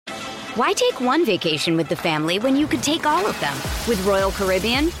Why take one vacation with the family when you could take all of them? With Royal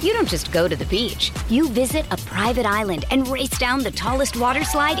Caribbean, you don't just go to the beach. You visit a private island and race down the tallest water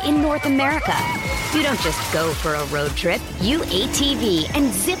slide in North America. You don't just go for a road trip. You ATV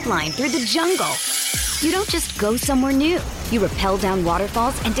and zip line through the jungle. You don't just go somewhere new. You rappel down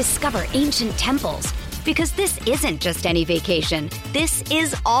waterfalls and discover ancient temples. Because this isn't just any vacation. This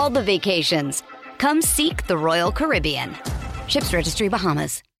is all the vacations. Come seek the Royal Caribbean. Ships Registry,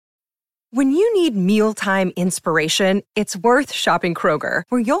 Bahamas. When you need mealtime inspiration, it's worth shopping Kroger,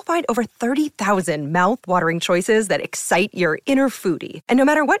 where you'll find over 30,000 mouth-watering choices that excite your inner foodie. And no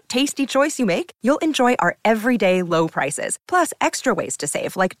matter what tasty choice you make, you'll enjoy our everyday low prices, plus extra ways to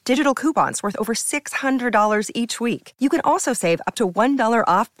save, like digital coupons worth over $600 each week. You can also save up to $1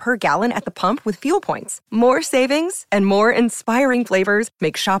 off per gallon at the pump with fuel points. More savings and more inspiring flavors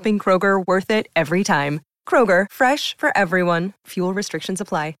make shopping Kroger worth it every time. Kroger, fresh for everyone. Fuel restrictions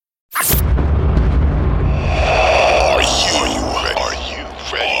apply.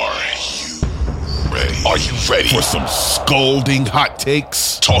 Are you ready for some scalding hot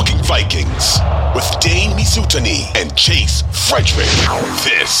takes? Talking Vikings with Dane Mizutani and Chase Frederick.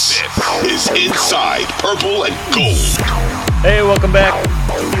 This is Inside Purple and Gold. Hey, welcome back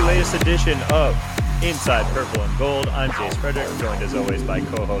to the latest edition of Inside Purple and Gold. I'm Chase Frederick, joined as always by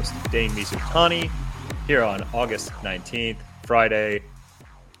co-host Dane Mizutani here on August 19th, Friday,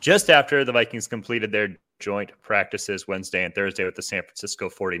 just after the Vikings completed their joint practices Wednesday and Thursday with the San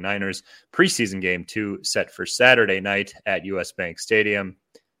Francisco 49ers. Preseason game 2 set for Saturday night at US Bank Stadium.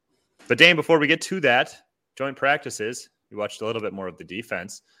 But Dane, before we get to that, joint practices, we watched a little bit more of the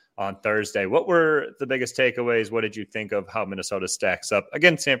defense on Thursday. What were the biggest takeaways? What did you think of how Minnesota stacks up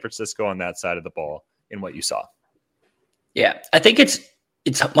against San Francisco on that side of the ball in what you saw? Yeah, I think it's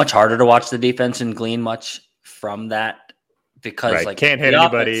much harder to watch the defense and glean much from that. Because right. Can't hit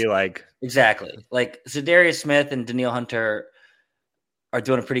anybody. Exactly. Like Zadarius Smith and Danielle Hunter are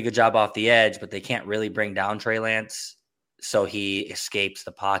doing a pretty good job off the edge, but they can't really bring down Trey Lance. So he escapes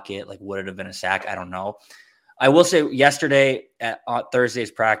the pocket. Like, would it have been a sack? I don't know. I will say yesterday at Thursday's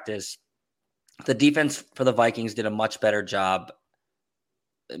practice, the defense for the Vikings did a much better job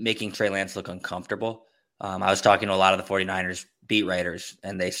making Trey Lance look uncomfortable. I was talking to a lot of the 49ers beat writers,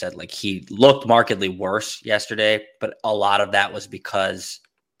 and they said like he looked markedly worse yesterday, but a lot of that was because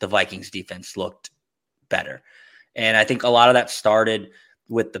the Vikings defense looked better. And I think a lot of that started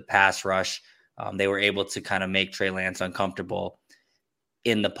with the pass rush. They were able to kind of make Trey Lance uncomfortable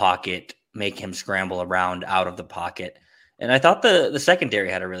in the pocket, make him scramble around out of the pocket. And I thought the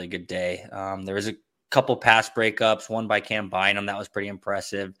secondary had a really good day. There was a couple pass breakups, one by Cam Bynum that was pretty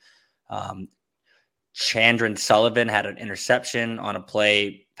impressive. Chandron Sullivan had an interception on a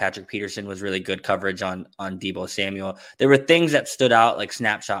play. Patrick Peterson was really good coverage on Deebo Samuel. There were things that stood out like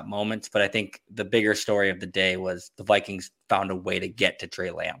snapshot moments, but I think the bigger story of the day was the Vikings found a way to get to Trey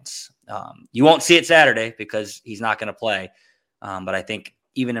Lance. You won't see it Saturday because he's not going to play. But I think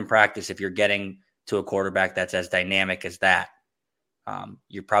even in practice, if you're getting to a quarterback that's as dynamic as that,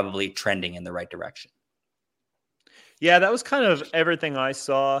 you're probably trending in the right direction. Yeah, that was kind of everything I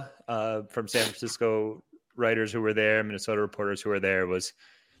saw from San Francisco writers who were there, Minnesota reporters who were there, was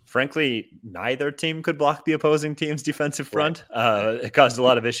frankly, neither team could block the opposing team's defensive front. It caused a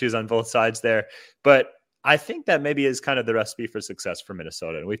lot of issues on both sides there. But I think that maybe is kind of the recipe for success for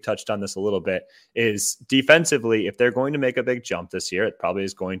Minnesota. And we've touched on this a little bit, is defensively, if they're going to make a big jump this year, it probably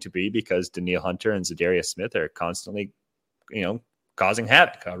is going to be because Danielle Hunter and Zadarius Smith are constantly, causing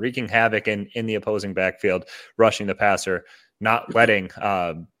havoc, wreaking havoc in the opposing backfield, rushing the passer, not letting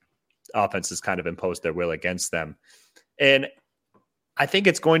offenses kind of impose their will against them. And I think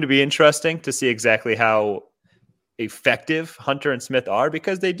it's going to be interesting to see exactly how effective Hunter and Smith are,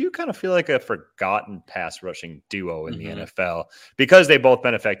 because they do kind of feel like a forgotten pass rushing duo in the NFL because they've both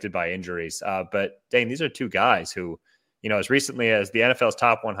been affected by injuries. But Dane, these are two guys who, as recently as the NFL's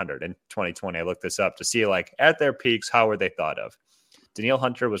top 100 in 2020, I looked this up to see like at their peaks, how were they thought of? Danielle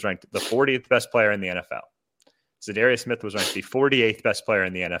Hunter was ranked the 40th best player in the NFL. Zadarius Smith was ranked the 48th best player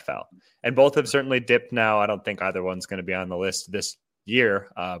in the NFL. And both have certainly dipped now. I don't think either one's going to be on the list this year,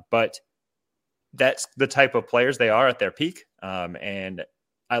 but that's the type of players they are at their peak. And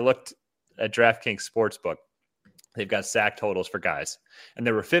I looked at DraftKings Sportsbook. They've got sack totals for guys. And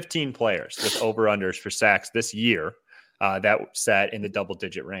there were 15 players with over-unders for sacks this year that sat in the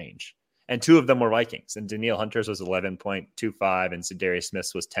double-digit range. And two of them were Vikings. And Danielle Hunter's was 11.25 and Zadarius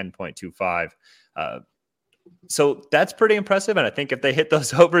Smith's was 10.25. So that's pretty impressive. And I think if they hit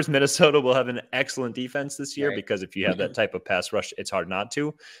those overs, Minnesota will have an excellent defense this year, because if you have that type of pass rush, it's hard not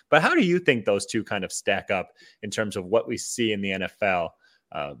to. But how do you think those two kind of stack up in terms of what we see in the NFL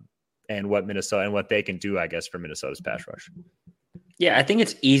and what Minnesota and what they can do, I guess, for Minnesota's pass rush. Yeah, I think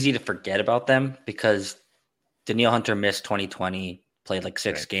it's easy to forget about them because Danielle Hunter missed 2020, played like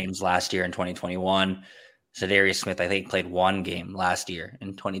 6 games last year in 2021. Za'Darius Smith, I think, played 1 game last year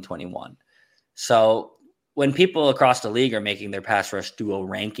in 2021. So when people across the league are making their pass rush duo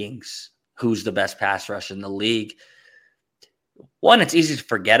rankings, who's the best pass rush in the league? One, it's easy to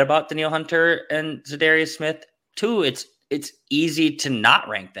forget about Danielle Hunter and Za'Darius Smith. 2, it's easy to not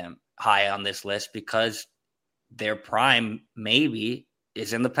rank them high on this list because their prime maybe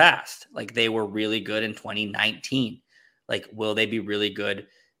is in the past. Like they were really good in 2019. Like, will they be really good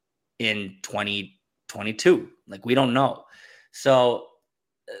in 2022? Like, we don't know. So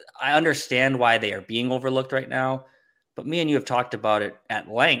I understand why they are being overlooked right now, but me and you have talked about it at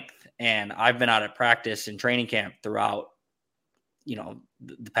length. And I've been out at practice and training camp throughout,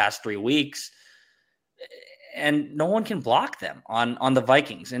 the past 3 weeks, and no one can block them on the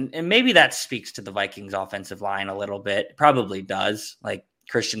Vikings. And maybe that speaks to the Vikings offensive line a little bit. It probably does. Like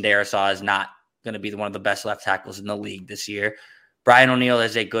Christian Darrisaw is not going to be one of the best left tackles in the league this year. Brian O'Neill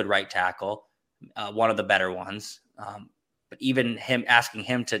is a good right tackle, one of the better ones. But even asking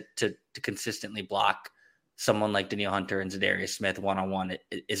him to consistently block someone like Danielle Hunter and Za'Darius Smith one-on-one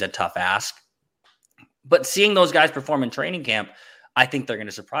is a tough ask. But seeing those guys perform in training camp, I think they're going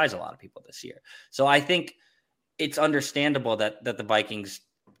to surprise a lot of people this year. So I think it's understandable that the Vikings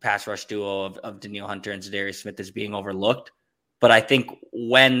pass rush duo of Danielle Hunter and Za'Darius Smith is being overlooked. But I think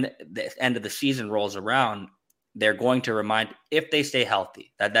when the end of the season rolls around, they're going to remind, if they stay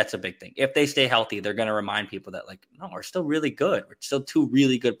healthy, that's a big thing. If they stay healthy, they're going to remind people that, like, no, we're still really good. We're still 2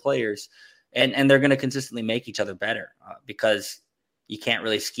 really good players. And they're going to consistently make each other better because you can't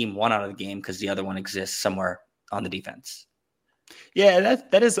really scheme one out of the game because the other one exists somewhere on the defense. Yeah,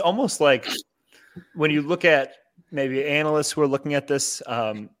 that is almost like when you look at maybe analysts who are looking at this,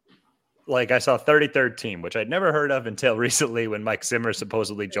 like I saw 33rd team, which I'd never heard of until recently when Mike Zimmer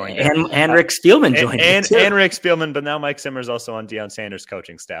supposedly joined it. And Rick Spielman joined it too. And Rick Spielman, but now Mike Zimmer's also on Deion Sanders'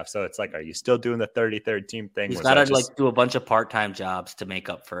 coaching staff. So it's like, are you still doing the 33rd team thing? He's got to do a bunch of part-time jobs to make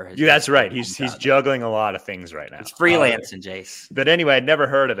up for his. Yeah, that's right. He's juggling a lot of things right now. He's freelancing, Jace. But anyway, I'd never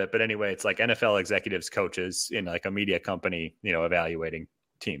heard of it. But anyway, it's like NFL executives, coaches in like a media company, evaluating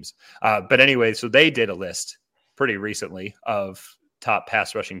teams. But anyway, so they did a list pretty recently of top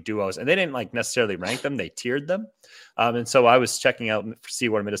pass rushing duos, and they didn't like necessarily rank them, they tiered them. And so I was checking out to see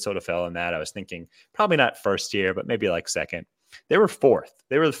where Minnesota fell in that. I was thinking probably not first tier, but maybe like second. They were 4th.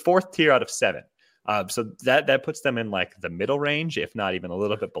 They were the 4th tier out of 7. So that puts them in like the middle range, if not even a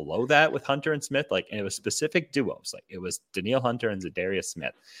little bit below that with Hunter and Smith. Like, and it was specific duos. Like it was Danielle Hunter and Za'Darius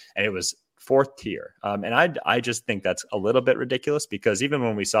Smith, and it was 4th tier. And I just think that's a little bit ridiculous because even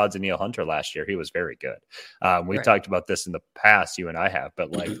when we saw Danielle Hunter last year, he was very good. We've talked about this in the past, you and I have,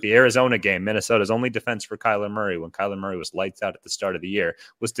 but like the Arizona game, Minnesota's only defense for Kyler Murray when Kyler Murray was lights out at the start of the year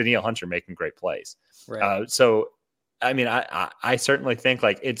was Danielle Hunter making great plays. Right. So, I mean, I certainly think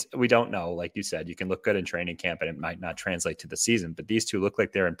like we don't know, like you said, you can look good in training camp and it might not translate to the season, but these two look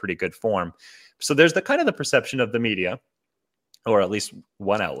like they're in pretty good form. So there's the kind of the perception of the media, or at least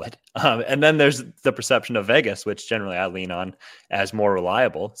one outlet. And then there's the perception of Vegas, which generally I lean on as more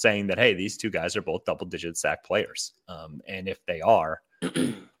reliable, saying that, hey, these two guys are both double-digit sack players. And if they are,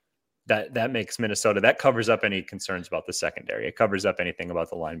 that makes Minnesota, that covers up any concerns about the secondary. It covers up anything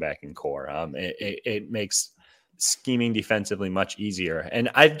about the linebacking core. It makes scheming defensively much easier. And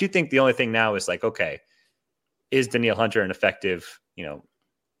I do think the only thing now is like, okay, is Danielle Hunter an effective,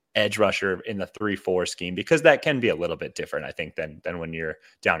 edge rusher in the 3-4 scheme? Because that can be a little bit different, I think, than when you're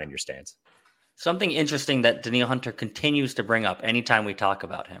down in your stance. Something interesting that Danielle Hunter continues to bring up anytime we talk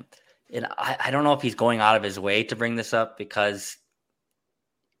about him. And I don't know if he's going out of his way to bring this up because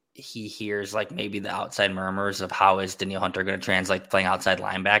he hears like maybe the outside murmurs of how is Danielle Hunter going to translate playing outside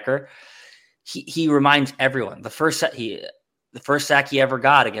linebacker. He reminds everyone the first sack he ever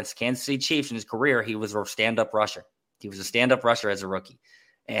got against the Kansas City Chiefs in his career, he was a stand-up rusher. He was a stand-up rusher as a rookie.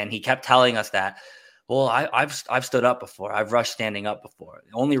 And he kept telling us that, well, I've stood up before. I've rushed standing up before.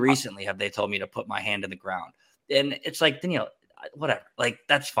 Only recently have they told me to put my hand in the ground. And it's like, Danielle, whatever. Like,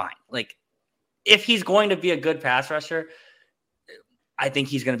 that's fine. Like, if he's going to be a good pass rusher, I think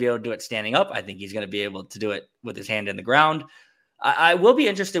he's going to be able to do it standing up. I think he's going to be able to do it with his hand in the ground. I will be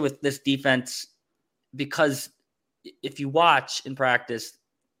interested with this defense because if you watch in practice,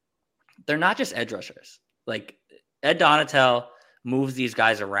 they're not just edge rushers. Like, Ed Donatel moves these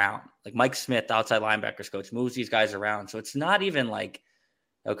guys around. Like Mike Smith, the outside linebackers coach, moves these guys around. So it's not even like,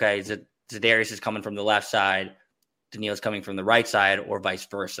 okay, Za'Darius is coming from the left side, Danielle's coming from the right side, or vice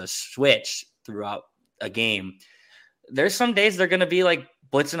versa, switch throughout a game. There's some days they're going to be like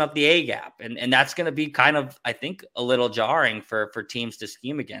blitzing up the A gap. And that's going to be kind of, I think, a little jarring for teams to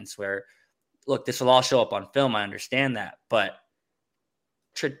scheme against, where, look, this will all show up on film. I understand that. But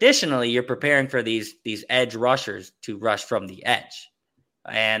traditionally, you're preparing for these edge rushers to rush from the edge.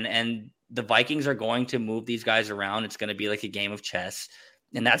 And the Vikings are going to move these guys around. It's going to be like a game of chess,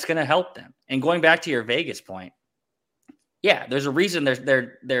 and that's going to help them. And going back to your Vegas point, yeah, there's a reason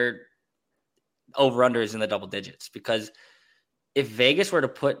their over-under is in the double digits, because if Vegas were to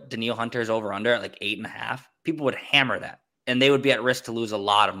put Danielle Hunter's over-under at like 8.5, people would hammer that, and they would be at risk to lose a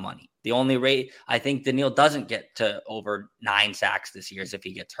lot of money. The only rate I think Danielle doesn't get to over 9 sacks this year is if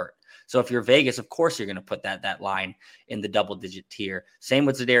he gets hurt. So if you're Vegas, of course you're going to put that line in the double-digit tier. Same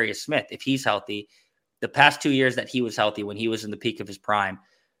with Zadarius Smith. If he's healthy, the past 2 years that he was healthy, when he was in the peak of his prime,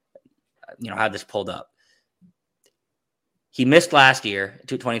 I had this pulled up. He missed last year,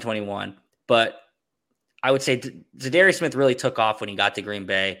 2021, but I would say Zadarius Smith really took off when he got to Green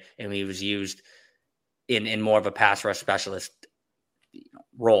Bay, and he was used in more of a pass rush specialist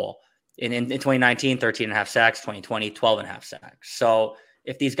role. In 2019, 13.5 sacks, 2020, 12.5 sacks. So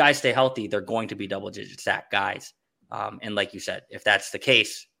if these guys stay healthy, they're going to be double-digit sack guys. And like you said, if that's the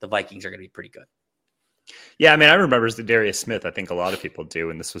case, the Vikings are going to be pretty good. Yeah, I mean, I remember Zadarius Smith. I think a lot of people do,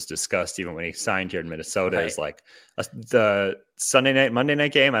 and this was discussed even when he signed here in Minnesota. Right. Is like the Monday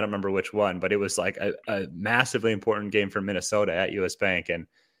night game. I don't remember which one, but it was like a massively important game for Minnesota at US Bank, and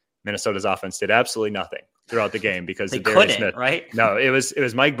Minnesota's offense did absolutely nothing throughout the game because Zadarius Smith. Right? No, it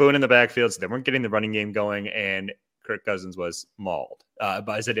was Mike Boone in the backfield, so they weren't getting the running game going, and Kirk Cousins was mauled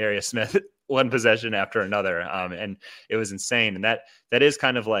by Zadarius Smith one possession after another, and it was insane. And that is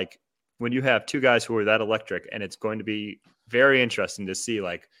kind of like, when you have two guys who are that electric, and it's going to be very interesting to see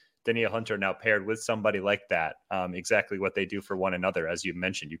like Danielle Hunter now paired with somebody like that, exactly what they do for one another. As you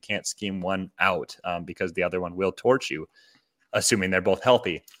mentioned, you can't scheme one out because the other one will torch you, assuming they're both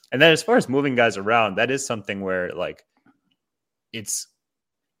healthy. And then as far as moving guys around, that is something where like it's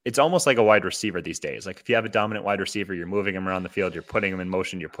almost like a wide receiver these days. Like if you have a dominant wide receiver, you're moving him around the field, you're putting him in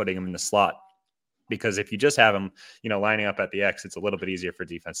motion, you're putting him in the slot. Because if you just have them, lining up at the X, it's a little bit easier for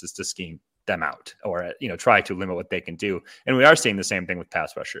defenses to scheme them out or, try to limit what they can do. And we are seeing the same thing with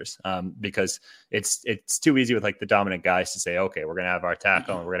pass rushers because it's too easy with like the dominant guys to say, okay, we're going to have our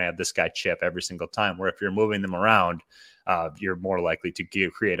tackle and we're going to have this guy chip every single time. Where if you're moving them around, you're more likely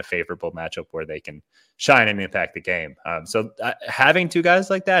to create a favorable matchup where they can shine and impact the game. So having two guys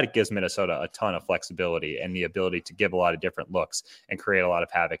like that, it gives Minnesota a ton of flexibility and the ability to give a lot of different looks and create a lot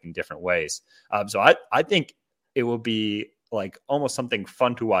of havoc in different ways. So I think it will be like almost something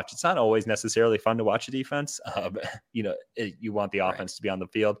fun to watch. It's not always necessarily fun to watch a defense. You want the offense to be on the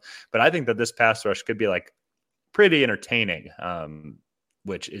field, but I think that this pass rush could be like pretty entertaining,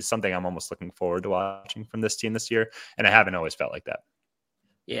 which is something I'm almost looking forward to watching from this team this year. And I haven't always felt like that.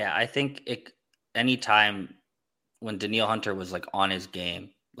 Yeah, I think anytime when Danielle Hunter was like on his game,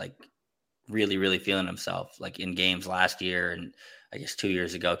 like really, really feeling himself, like in games last year and I guess 2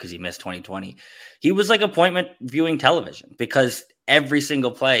 years ago because he missed 2020, he was like appointment viewing television because every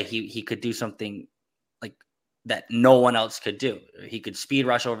single play he could do something like that no one else could do. He could speed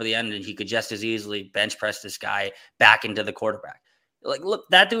rush over the end and he could just as easily bench press this guy back into the quarterback. Like, look,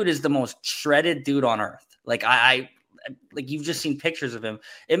 that dude is the most shredded dude on earth. Like I like you've just seen pictures of him.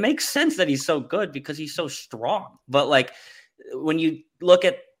 It makes sense that he's so good because he's so strong. But like when you look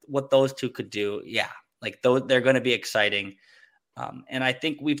at what those two could do, yeah, like they're going to be exciting. And I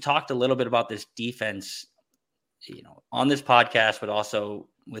think we've talked a little bit about this defense, on this podcast, but also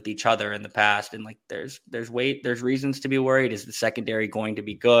with each other in the past. And like, there's reasons to be worried. Is the secondary going to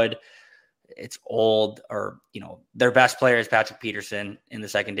be good? It's old, or, their best player is Patrick Peterson in the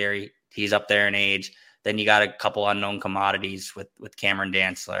secondary. He's up there in age. Then you got a couple unknown commodities with Cameron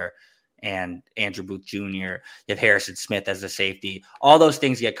Dantzler and Andrew Booth Jr. You have Harrison Smith as the safety. All those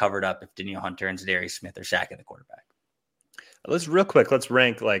things get covered up if Danielle Hunter and Zadarius Smith are sacking the quarterback. Let's rank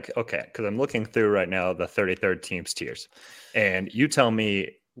because I'm looking through right now the 33rd teams tiers, and you tell me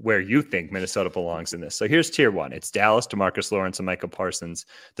where you think Minnesota belongs in this. So here's tier 1. It's Dallas, DeMarcus Lawrence and Micah Parsons,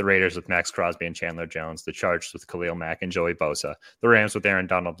 the Raiders with Max Crosby and Chandler Jones, the Chargers with Khalil Mack and Joey Bosa, the Rams with Aaron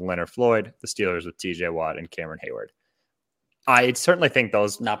Donald and Leonard Floyd, the Steelers with TJ Watt and Cameron Hayward. I certainly think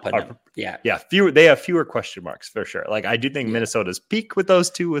those not putting them. Yeah. They have fewer question marks for sure. Like I do think Minnesota's peak with those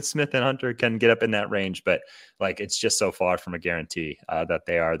two, with Smith and Hunter, can get up in that range, but like it's just so far from a guarantee that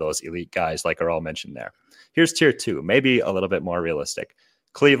they are those elite guys, like are all mentioned there. Here's tier 2, maybe a little bit more realistic.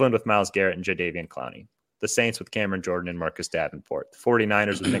 Cleveland with Myles Garrett and Jadeveon Clowney. The Saints with Cameron Jordan and Marcus Davenport. The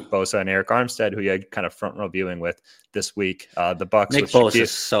 49ers with Nick Bosa and Eric Armstead, who you had kind of front row viewing with this week. The Bucs. Nick Bosa is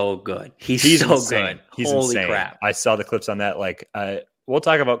so good. He's so insane. good. He's Holy insane. crap. I saw the clips on that. Like we'll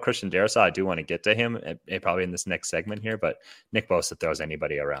talk about Christian Darrisaw. I do want to get to him probably in this next segment here, but Nick Bosa throws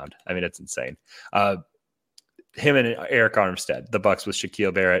anybody around. I mean, it's insane. Him and Eric Armstead, the Bucks with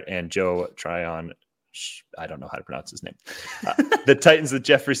Shaquille Barrett and Joe Tryon. I don't know how to pronounce his name. The Titans with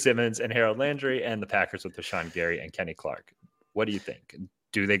Jeffrey Simmons and Harold Landry, and the Packers with Rashawn Gary and Kenny Clark. What do you think?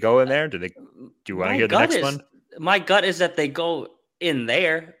 Do they go in there? Do you want to hear the next one? My gut is that they go in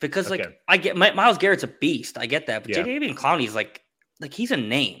there because I get Myles Garrett's a beast. I get that. But Jadeveon Clowney's like he's a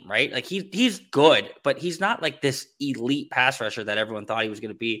name, right? Like he's good, but he's not like this elite pass rusher that everyone thought he was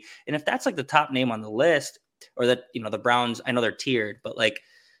going to be. And if that's like the top name on the list, or that, the Browns, I know they're tiered, but like,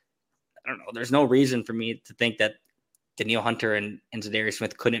 I don't know. There's no reason for me to think that Danielle Hunter and Zadarius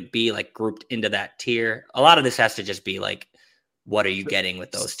Smith couldn't be like grouped into that tier. A lot of this has to just be like, what are you getting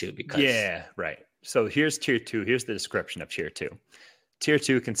with those two? Because right. So here's tier 2. Here's the description of tier 2. Tier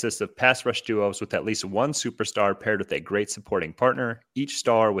 2 consists of pass rush duos with at least one superstar paired with a great supporting partner. Each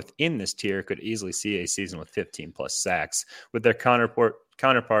star within this tier could easily see a season with 15 plus sacks, with their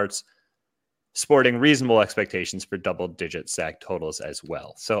counterparts sporting reasonable expectations for double-digit sack totals as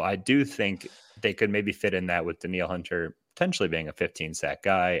well. So I do think they could maybe fit in that with Danielle Hunter potentially being a 15-sack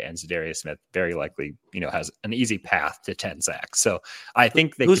guy, and Zadarius Smith very likely, has an easy path to 10 sacks. So I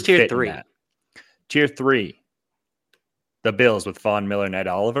think they Who's could tier fit 3? In that. Tier 3, the Bills with Von Miller and Ed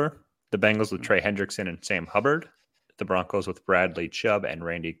Oliver, the Bengals with Trey Hendrickson and Sam Hubbard, the Broncos with Bradley Chubb and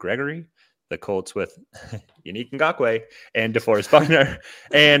Randy Gregory, the Colts with Yannick Ngakoue and DeForest Buckner,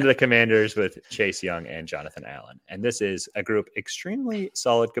 and the Commanders with Chase Young and Jonathan Allen. And this is a group extremely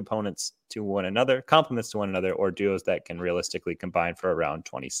solid complements to one another, or duos that can realistically combine for around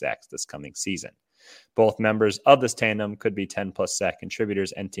 20 sacks this coming season. Both members of this tandem could be 10 plus sack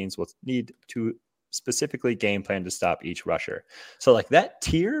contributors, and teams will need to specifically game plan to stop each rusher. So like that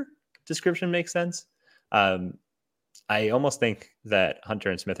tier description makes sense. I almost think that Hunter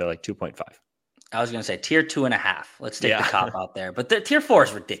and Smith are like 2.5. I was going to say tier 2.5. Let's take the cop out there. But the tier 4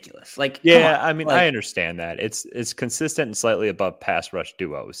 is ridiculous. Like, I mean, I understand that it's consistent and slightly above pass rush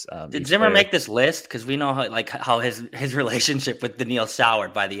duos. Did Zimmer make this list? Because we know how his relationship with Danielle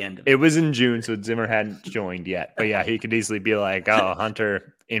soured by the end of it. It was in June, so Zimmer hadn't joined yet. But yeah, he could easily be like, oh,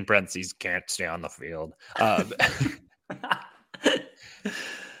 Hunter in parentheses can't stay on the field.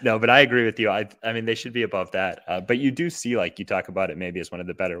 No, but I agree with you. I mean, they should be above that. But you do see, like, you talk about it maybe as one of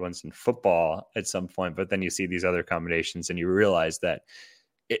the better ones in football at some point, but then you see these other combinations and you realize that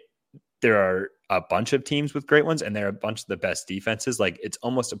there are a bunch of teams with great ones and there are a bunch of the best defenses. Like, it's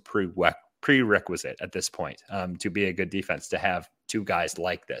almost a prerequisite at this point to be a good defense to have two guys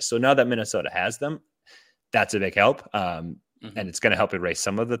like this. So now that Minnesota has them, that's a big help. And it's going to help erase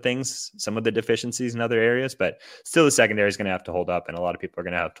some of the things, some of the deficiencies in other areas, but still the secondary is going to have to hold up, and a lot of people are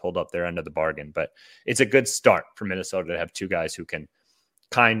going to have to hold up their end of the bargain. But it's a good start for Minnesota to have two guys who can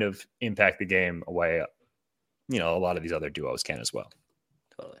kind of impact the game away. A lot of these other duos can as well.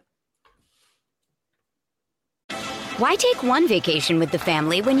 Totally. Why take one vacation with the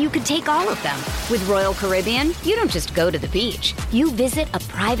family when you could take all of them? With Royal Caribbean, you don't just go to the beach. You visit a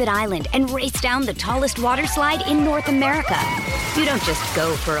private island and race down the tallest water slide in North America. You don't just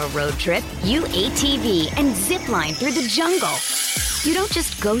go for a road trip. You ATV and zip line through the jungle. You don't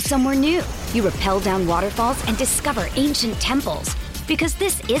just go somewhere new. You rappel down waterfalls and discover ancient temples. Because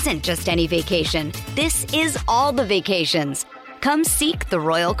this isn't just any vacation. This is all the vacations. Come seek the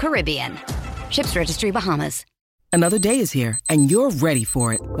Royal Caribbean. Ships Registry, Bahamas. Another day is here, and you're ready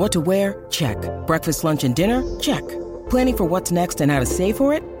for it. What to wear? Check. Breakfast, lunch, and dinner? Check. Planning for what's next and how to save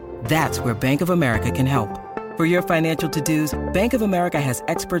for it? That's where Bank of America can help. For your financial to-dos, Bank of America has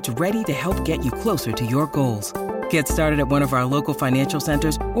experts ready to help get you closer to your goals. Get started at one of our local financial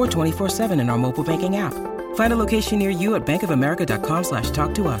centers or 24/7 in our mobile banking app. Find a location near you at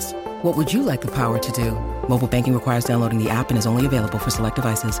bankofamerica.com/talktous. What would you like the power to do? Mobile banking requires downloading the app and is only available for select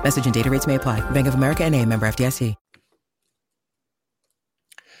devices. Message and data rates may apply. Bank of America NA, member FDIC.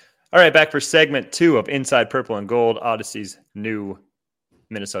 All right, back for segment 2 of Inside Purple and Gold, Odyssey's new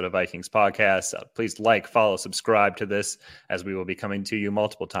Minnesota Vikings podcast. Please follow, subscribe to this, as we will be coming to you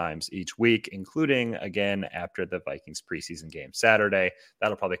multiple times each week, including again after the Vikings preseason game Saturday.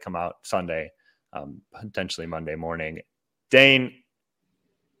 That'll probably come out Sunday, potentially Monday morning. Dane,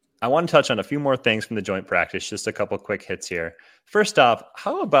 I want to touch on a few more things from the joint practice, just a couple quick hits here. First off,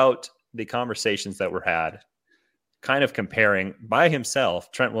 how about the conversations that were had, kind of comparing by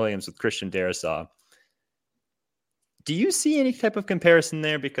himself Trent Williams with Christian Darrisaw? Do you see any type of comparison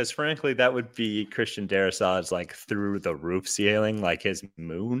there? Because frankly, that would be Christian Darrisaw's like through the roof ceiling, like his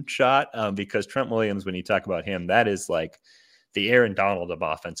moon shot. Because Trent Williams, when you talk about him, that is like the Aaron Donald of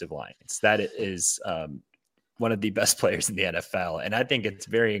offensive lines. That is, one of the best players in the NFL. And I think it's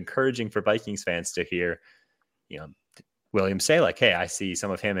very encouraging for Vikings fans to hear, Williams say like, hey, I see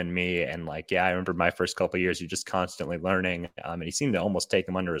some of him in me. And like, yeah, I remember my first couple of years, you're just constantly learning. And he seemed to almost take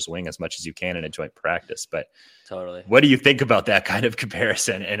him under his wing as much as you can in a joint practice. But totally, what do you think about that kind of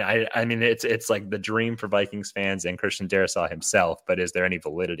comparison? And I mean, it's like the dream for Vikings fans and Christian Darrisaw himself, but is there any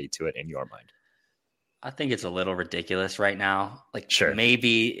validity to it in your mind? I think it's a little ridiculous right now. Like, sure,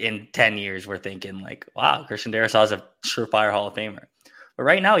 maybe in 10 years, we're thinking like, wow, Christian Darrisaw is a surefire Hall of Famer. But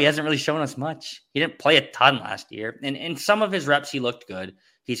right now, he hasn't really shown us much. He didn't play a ton last year. And in some of his reps, he looked good.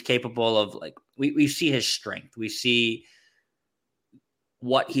 He's capable of, like, we see his strength. We see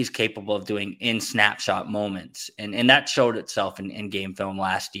what he's capable of doing in snapshot moments. And that showed itself in game film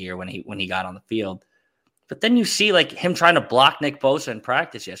last year when he got on the field. But then you see like him trying to block Nick Bosa in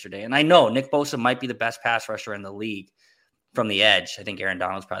practice yesterday. And I know Nick Bosa might be the best pass rusher in the league from the edge. I think Aaron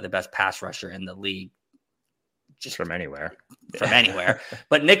Donald's probably the best pass rusher in the league. Just from anywhere.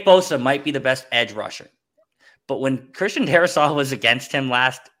 But Nick Bosa might be the best edge rusher. But when Christian Darrisaw was against him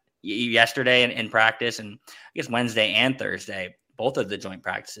yesterday in practice, and I guess Wednesday and Thursday, both of the joint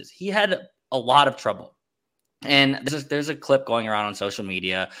practices, he had a lot of trouble. And there's a clip going around on social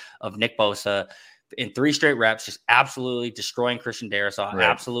media of Nick Bosa in 3 straight reps, just absolutely destroying Christian Darrisaw, right,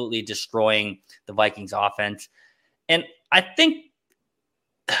 absolutely destroying the Vikings offense. And I think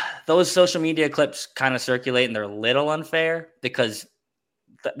those social media clips kind of circulate and they're a little unfair because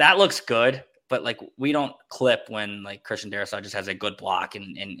that looks good, but like we don't clip when like Christian Darrisaw just has a good block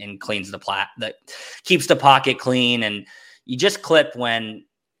and cleans that keeps the pocket clean, and you just clip when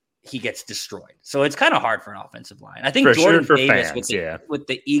he gets destroyed. So it's kind of hard for an offensive line. I think for Jordan sure Davis fans, with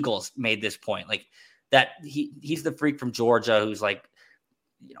the Eagles made this point, like that he's the freak from Georgia who's like,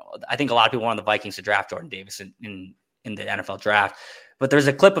 I think a lot of people want the Vikings to draft Jordan Davis in the NFL draft. But there's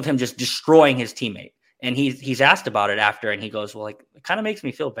a clip of him just destroying his teammate. And he's asked about it after, and he goes, well, like, it kind of makes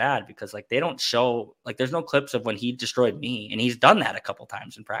me feel bad because like they don't show, like there's no clips of when he destroyed me. And he's done that a couple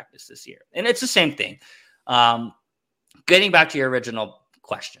times in practice this year. And it's the same thing. Getting back to your original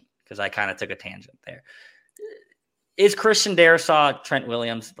question, because I kind of took a tangent there. Is Christian Darrisaw Trent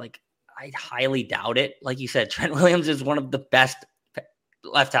Williams? Like, I highly doubt it. Like you said, Trent Williams is one of the best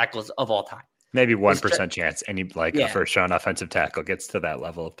left tackles of all time. Maybe 1% chance any a first round offensive tackle gets to that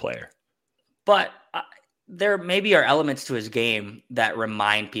level of player. But there maybe are elements to his game that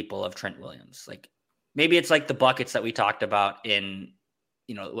remind people of Trent Williams. Like maybe it's like the buckets that we talked about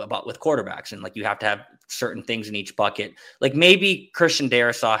about with quarterbacks, and like you have to have certain things in each bucket. Like maybe Christian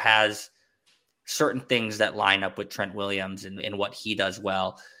Darrisaw has certain things that line up with Trent Williams and what he does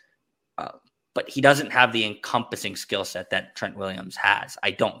well. But he doesn't have the encompassing skill set that Trent Williams has.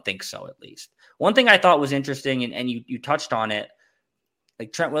 I don't think so, at least. One thing I thought was interesting, and you touched on it,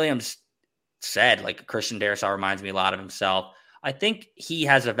 like Trent Williams said, like Christian Darrisaw reminds me a lot of himself. I think he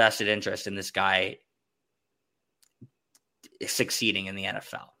has a vested interest in this guy succeeding in the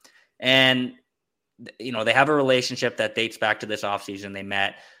NFL. And, they have a relationship that dates back to this offseason they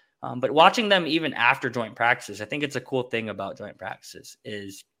met. But watching them even after joint practices, I think it's a cool thing about joint practices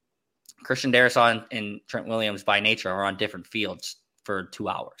is Christian Darrisaw and Trent Williams by nature are on different fields for 2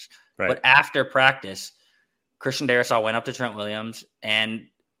 hours. Right. But after practice, Christian Darrisaw went up to Trent Williams and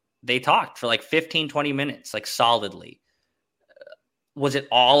they talked for like 15, 20 minutes, like solidly. Was it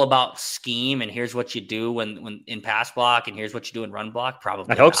all about scheme and here's what you do when in pass block and here's what you do in run block?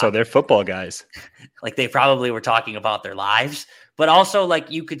 Probably. I hope so. They're football guys. Like they probably were talking about their lives, but also like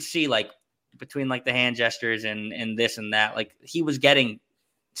you could see like between like the hand gestures and this and that, like he was getting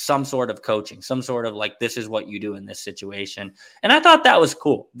some sort of coaching, some sort of like, this is what you do in this situation. And I thought that was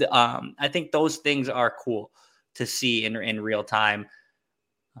cool. I think those things are cool to see in real time.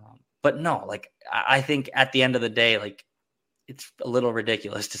 But no, like I think at the end of the day, like it's a little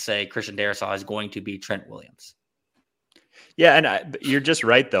ridiculous to say Christian Darrisaw is going to be Trent Williams. Yeah, and you're just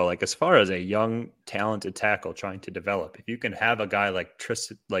right, though. Like, as far as a young, talented tackle trying to develop, if you can have a guy like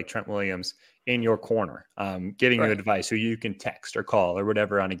Trent Williams in your corner, giving you advice, who you can text or call or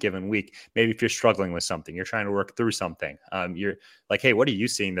whatever on a given week, maybe if you're struggling with something, you're trying to work through something, you're like, hey, what are you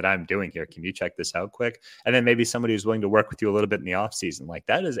seeing that I'm doing here? Can you check this out quick? And then maybe somebody who's willing to work with you a little bit in the off season, like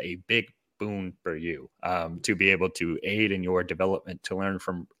that is a big boon for you to be able to aid in your development, to learn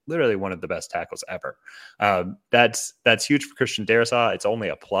from literally one of the best tackles ever. That's huge for Christian Darrisaw. It's only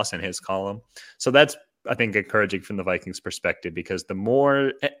a plus in his column. So that's, I think, encouraging from the Vikings perspective, because the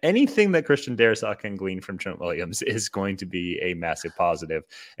more anything that Christian Darrisaw can glean from Trent Williams is going to be a massive positive.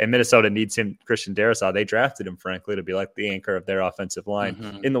 And Minnesota needs him, Christian Darrisaw. They drafted him, frankly, to be like the anchor of their offensive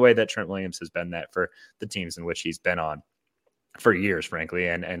line in the way that Trent Williams has been that for the teams in which he's been on. for years, frankly,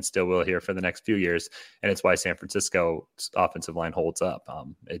 and still will here for the next few years. And it's why San Francisco's offensive line holds up.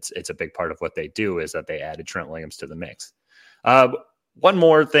 It's a big part of what they do is that they added Trent Williams to the mix. One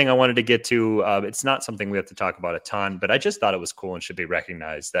more thing I wanted to get to, it's not something we have to talk about a ton, but I just thought it was cool and should be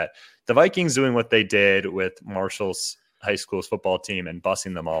recognized that the Vikings doing what they did with Marshall's high school's football team and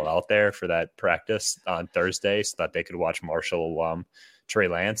bussing them all out there for that practice on Thursday so that they could watch Marshall alum Trey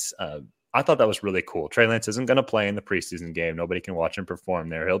Lance. I thought that was really cool. Trey Lance isn't going to play in the preseason game. Nobody can watch him perform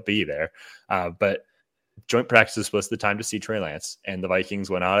there. He'll be there. But joint practices was the time to see Trey Lance. And the Vikings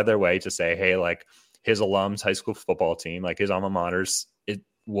went out of their way to say, hey, like his alums high school football team, like his alma maters,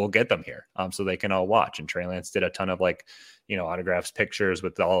 we'll get them here so they can all watch. And Trey Lance did a ton of like, autographs, pictures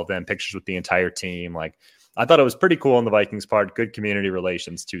with all of them, pictures with the entire team. Like, I thought it was pretty cool on the Vikings part, good community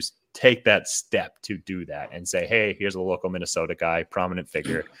relations to take that step to do that and say, hey, here's a local Minnesota guy, prominent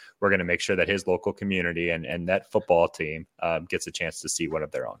figure. We're going to make sure that his local community and that football team gets a chance to see one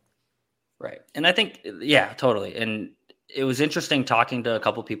of their own. Right. And I think, yeah, totally. And it was interesting talking to a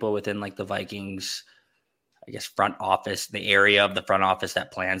couple people within like the Vikings, I guess, front office, the area of the front office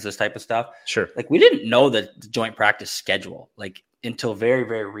that plans this type of stuff. Sure. Like we didn't know the joint practice schedule, like until very,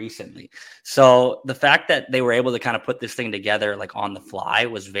 very recently. So the fact that they were able to kind of put this thing together, like on the fly,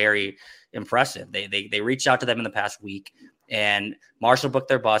 was very impressive. They reached out to them in the past week, and Marshall booked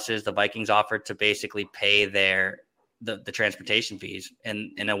their buses. The Vikings offered to basically pay the transportation fees, and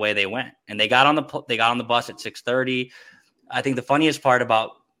in a way they went, and they got on the bus at 6:30. I think the funniest part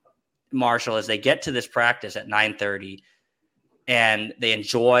about Marshall is they get to this practice at 9:30 and they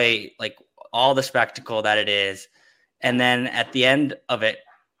enjoy like all the spectacle that it is. And then at the end of it,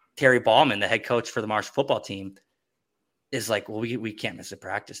 Terry Ballman, the head coach for the Marshall football team, is like, well, we can't miss a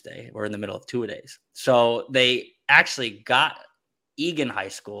practice day. We're in the middle of 2 days. So they actually got Egan High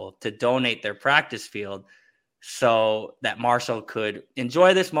School to donate their practice field so that Marshall could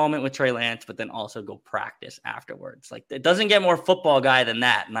enjoy this moment with Trey Lance, but then also go practice afterwards. Like, it doesn't get more football guy than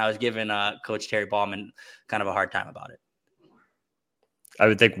that. And I was giving Coach Terry Ballman kind of a hard time about it. I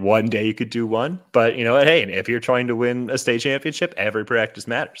would think one day you could do one, but hey, if you're trying to win a state championship, every practice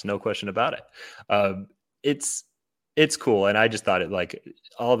matters. No question about it. It's cool. And I just thought it, like,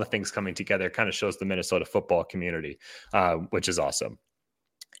 all the things coming together kind of shows the Minnesota football community, which is awesome.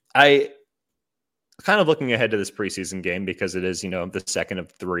 I kind of looking ahead to this preseason game because it is, the second of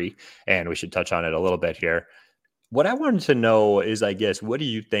 3, and we should touch on it a little bit here. What I wanted to know is, I guess, what do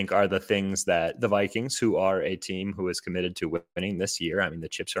you think are the things that the Vikings, who are a team who is committed to winning this year? I mean, the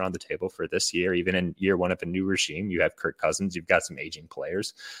chips are on the table for this year. Even in year one of a new regime, you have Kirk Cousins, you've got some aging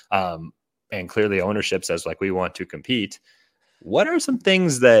players, and clearly ownership says, like, we want to compete. What are some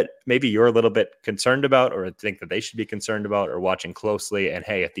things that maybe you're a little bit concerned about, or think that they should be concerned about, or watching closely? And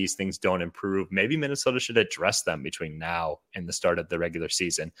hey, if these things don't improve, maybe Minnesota should address them between now and the start of the regular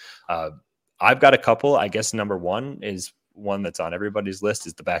season. I've got a couple. I guess number one is one that's on everybody's list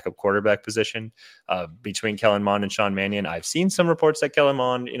is the backup quarterback position between Kellen Mond and Sean Mannion. I've seen some reports that Kellen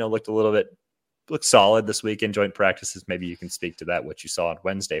Mond, looked solid this week in joint practices. Maybe you can speak to that, what you saw on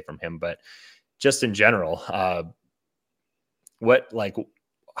Wednesday from him, but just in general, how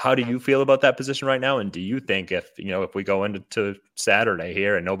do you feel about that position right now? And do you think if we go into Saturday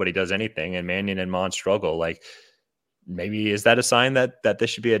here and nobody does anything and Mannion and Mond struggle, like, maybe is that a sign that this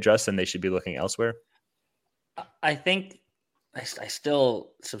should be addressed and they should be looking elsewhere? I think I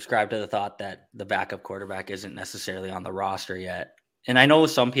still subscribe to the thought that the backup quarterback isn't necessarily on the roster yet. And I know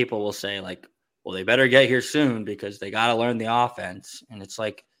some people will say, like, well, they better get here soon because they got to learn the offense. And it's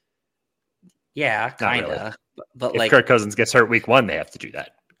like, yeah, kind of. Really. But if Kirk Cousins gets hurt week 1, they have to do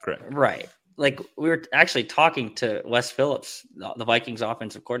that. Correct. Right. Like, we were actually talking to Wes Phillips, the Vikings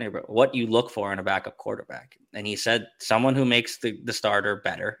offensive coordinator, about what you look for in a backup quarterback. And he said someone who makes the starter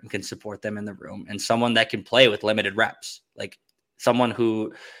better and can support them in the room, and someone that can play with limited reps, like someone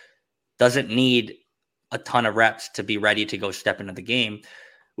who doesn't need a ton of reps to be ready to go step into the game,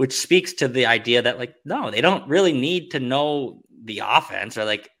 which speaks to the idea that, like, no, they don't really need to know the offense or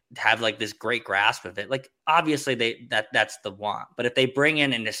like have like this great grasp of it. Like, obviously that's the want, but if they bring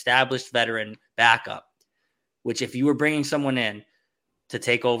in an established veteran backup, which if you were bringing someone in to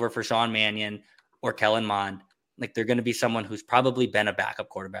take over for Sean Mannion or Kellen Mond, like, they're going to be someone who's probably been a backup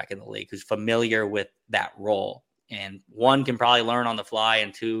quarterback in the league, who's familiar with that role. And 1 can probably learn on the fly,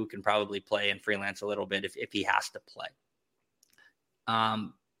 and 2 can probably play and freelance a little bit if he has to play.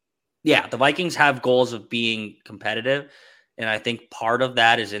 The Vikings have goals of being competitive. And I think part of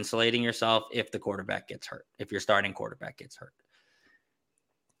that is insulating yourself if the quarterback gets hurt, if your starting quarterback gets hurt.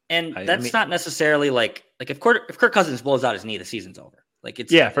 And that's not necessarily like if Kirk Cousins blows out his knee, the season's over. Like,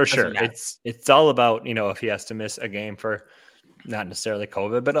 it's, for sure. Matter. It's all about, if he has to miss a game for not necessarily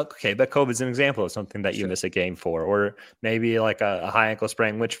COVID, but okay, but COVID's an example of something that you miss a game for, or maybe like a high ankle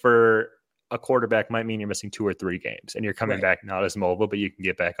sprain, which for a quarterback might mean you're missing 2 or 3 games and you're coming back not as mobile, but you can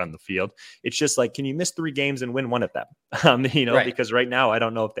get back on the field. It's just like, can you miss 3 games and win one of them? Because right now I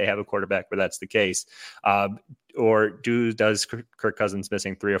don't know if they have a quarterback where that's the case. Or does Kirk Cousins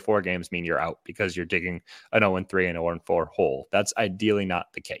missing 3 or 4 games mean you're out because you're digging an 0-3 and 0-4 hole? That's ideally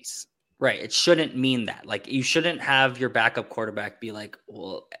not the case. Right. It shouldn't mean that. Like, you shouldn't have your backup quarterback be like,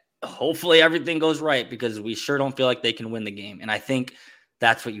 well, hopefully everything goes right, because we sure don't feel like they can win the game. And I think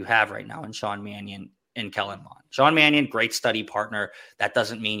that's what you have right now in Sean Mannion and Kellen Mond. Sean Mannion, great study partner. That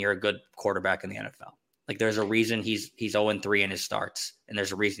doesn't mean you're a good quarterback in the NFL. Like, there's a reason he's 0-3 in his starts, and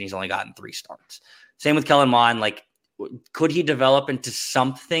there's a reason he's only gotten 3 starts. Same with Kellen Mond. Like, could he develop into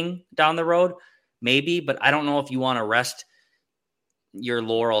something down the road? Maybe, but I don't know if you want to rest your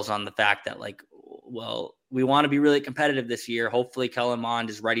laurels on the fact that, like, well, we want to be really competitive this year. Hopefully Kellen Mond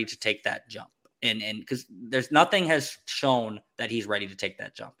is ready to take that jump. And because there's nothing has shown that he's ready to take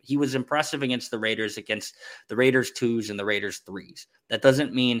that jump. He was impressive against the Raiders 2s and the Raiders 3s. That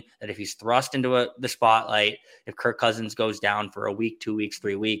doesn't mean that if he's thrust into the spotlight, if Kirk Cousins goes down for a week, 2 weeks,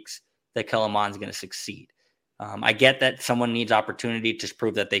 3 weeks, that Kellen Mond's going to succeed. I get that someone needs opportunity to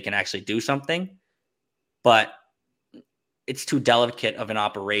prove that they can actually do something, but it's too delicate of an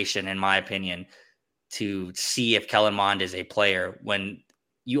operation, in my opinion, to see if Kellen Mond is a player when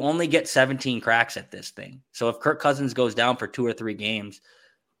you only get 17 cracks at this thing. So if Kirk Cousins goes down for 2 or 3 games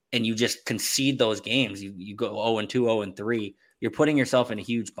and you just concede those games, you go 0-2, 0-3, you're putting yourself in a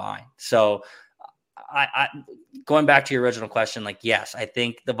huge bind. So I going back to your original question, like, yes, I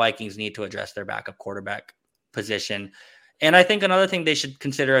think the Vikings need to address their backup quarterback position. And I think another thing they should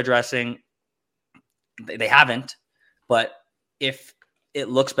consider addressing, they haven't, but if it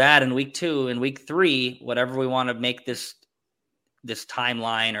looks bad in week 2, in week 3, whatever we want to make this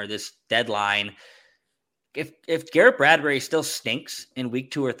timeline or this deadline, if Garrett Bradbury still stinks in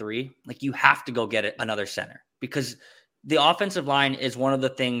week 2 or 3, like, you have to go get another center, because the offensive line is one of the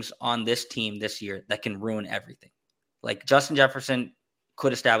things on this team this year that can ruin everything. Like, Justin Jefferson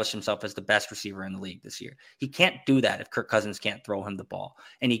could establish himself as the best receiver in the league this year. He can't do that if Kirk Cousins can't throw him the ball.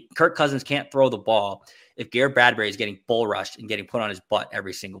 And Kirk Cousins can't throw the ball if Garrett Bradbury is getting bull rushed and getting put on his butt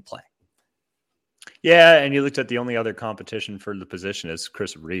every single play. Yeah, and you looked at the only other competition for the position is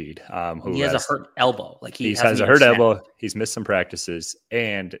Chris Reed, who has a hurt elbow. Like, he has a hurt elbow. He's missed some practices,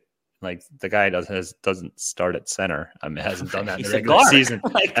 and like, the guy doesn't start at center. Hasn't done that in the regular season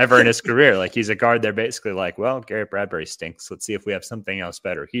ever in his career. Like, he's a guard. They're basically like, well, Garrett Bradbury stinks. Let's see if we have something else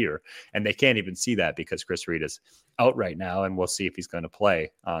better here. And they can't even see that because Chris Reed is out right now, and we'll see if he's going to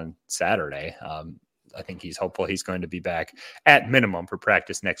play on Saturday. I think he's hopeful he's going to be back at minimum for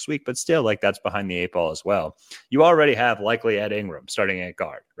practice next week, but still, like, that's behind the 8 ball as well. You already have likely Ed Ingram starting at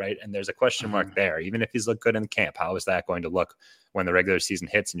guard, right? And there's a question mark there. Even if he's looked good in camp, how is that going to look when the regular season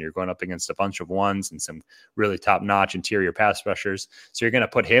hits and you're going up against a bunch of ones and some really top-notch interior pass rushers? So you're going to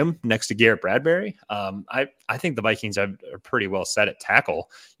put him next to Garrett Bradbury? I think the Vikings are pretty well set at tackle,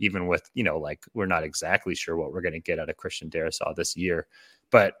 even with, like, we're not exactly sure what we're going to get out of Christian Darrisaw this year.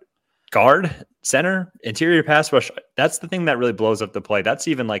 But guard, center, interior pass rush, that's the thing that really blows up the play. That's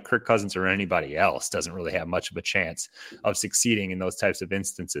even like Kirk Cousins or anybody else doesn't really have much of a chance of succeeding in those types of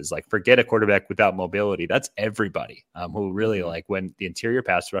instances. Like, forget a quarterback without mobility. That's everybody who really, like, when the interior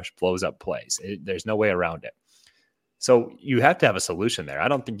pass rush blows up plays. There's no way around it. So you have to have a solution there. I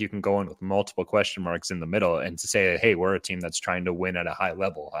don't think you can go in with multiple question marks in the middle and to say, hey, we're a team that's trying to win at a high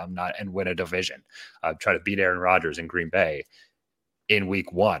level, and win a division, try to beat Aaron Rodgers in Green Bay in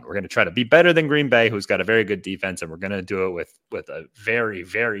week 1. We're going to try to be better than Green Bay, who's got a very good defense, and we're going to do it with a very,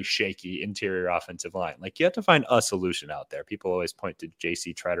 very shaky interior offensive line. Like, you have to find a solution out there. People always point to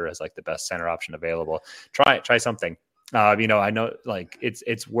JC Treader as like the best center option available. Try something. I know, like,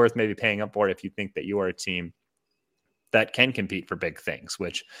 it's worth maybe paying up for it if you think that you are a team that can compete for big things,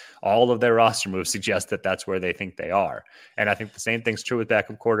 which all of their roster moves suggest that that's where they think they are. And I think the same thing's true with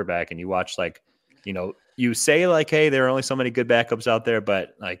backup quarterback. And you watch, like, you say, like, hey, there are only so many good backups out there,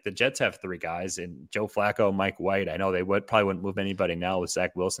 but, like, the Jets have 3 guys in Joe Flacco, Mike White. I know they probably wouldn't move anybody now with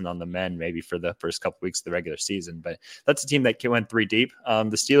Zach Wilson on the mend, maybe for the first couple weeks of the regular season, but that's a team that went 3 deep.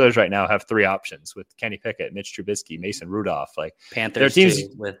 The Steelers right now have 3 options with Kenny Pickett, Mitch Trubisky, Mason Rudolph. Like, Panthers too,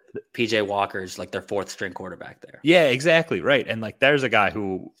 with PJ Walker's like their 4th string quarterback there. Yeah, exactly. Right. And, like, there's a guy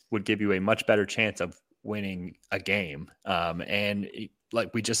who would give you a much better chance of winning a game.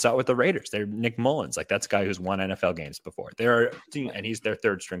 Like we just saw with the Raiders, they're Nick Mullins. Like, that's a guy who's won NFL games before. And he's their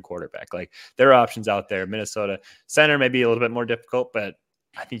 3rd string quarterback. Like, there are options out there. Minnesota center may be a little bit more difficult, but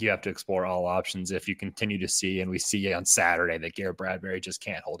I think you have to explore all options if you continue to see, and we see on Saturday that Garrett Bradbury just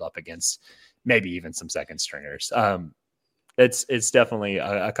can't hold up against maybe even some second stringers. It's definitely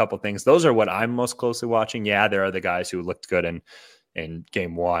a couple things. Those are what I'm most closely watching. Yeah, there are the guys who looked good in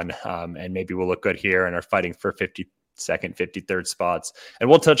game one, and maybe will look good here and are fighting for 52nd, 53rd spots. And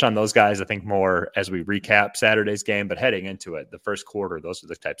we'll touch on those guys, I think, more as we recap Saturday's game. But heading into it, the first quarter, those are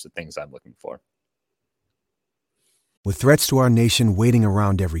the types of things I'm looking for. With threats to our nation waiting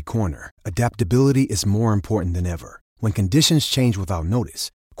around every corner, adaptability is more important than ever. When conditions change without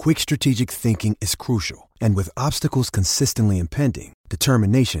notice, quick strategic thinking is crucial. And with obstacles consistently impending,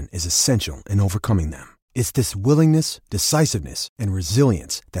 determination is essential in overcoming them. It's this willingness, decisiveness, and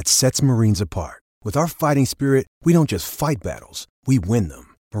resilience that sets Marines apart. With our fighting spirit, we don't just fight battles, we win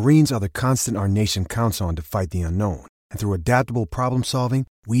them. Marines are the constant our nation counts on to fight the unknown. And through adaptable problem solving,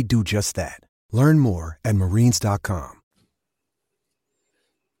 we do just that. Learn more at marines.com.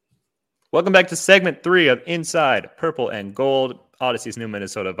 Welcome back to segment 3 of Inside Purple and Gold, Odyssey's new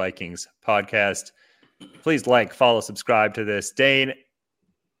Minnesota Vikings podcast. Please follow, subscribe to this. Dane,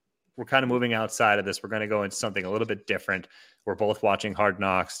 we're kind of moving outside of this. We're going to go into something a little bit different. We're both watching Hard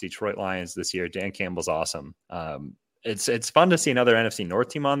Knocks, Detroit Lions this year. Dan Campbell's awesome. It's fun to see another NFC North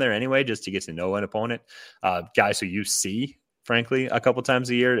team on there anyway, just to get to know an opponent. Guys who you see, frankly, a couple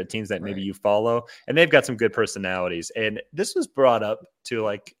times a year at teams that maybe you follow, and they've got some good personalities. And this was brought up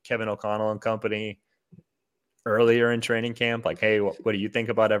to Kevin O'Connell and company earlier in training camp. Hey, what do you think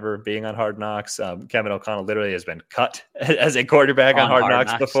about ever being on Hard Knocks? Kevin O'Connell literally has been cut as a quarterback on Hard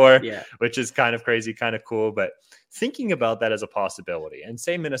Knocks before, which is kind of crazy, kind of cool. But thinking about that as a possibility, and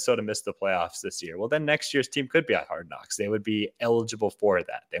say Minnesota missed the playoffs this year, well, then next year's team could be on Hard Knocks. They would be eligible for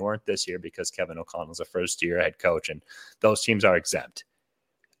that. They weren't this year because Kevin O'Connell's a first-year head coach, and those teams are exempt.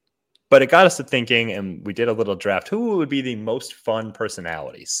 But it got us to thinking, and we did a little draft, who would be the most fun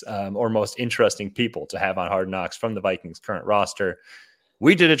personalities or most interesting people to have on Hard Knocks from the Vikings' current roster.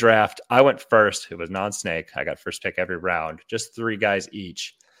 We did a draft. I went first. It was non-snake. I got first pick every round, just 3 guys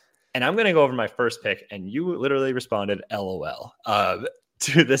each. And I'm going to go over my first pick, and you literally responded LOL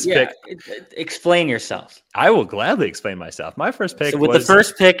to this pick. Explain yourself. I will gladly explain myself. My first pick was the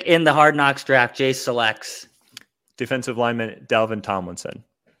first pick in the Hard Knocks draft. Jace selects defensive lineman Dalvin Tomlinson.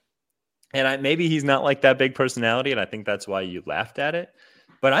 And maybe he's not that big personality, and I think that's why you laughed at it.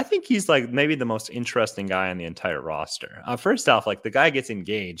 But I think he's maybe the most interesting guy on the entire roster. First off, the guy gets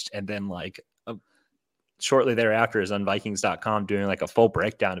engaged, and then shortly thereafter is on Vikings.com doing a full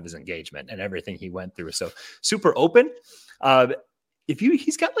breakdown of his engagement and everything he went through. So super open.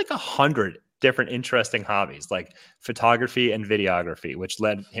 He's got 100 different interesting hobbies, like photography and videography, which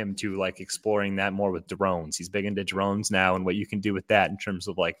led him to exploring that more with drones. He's big into drones now and what you can do with that in terms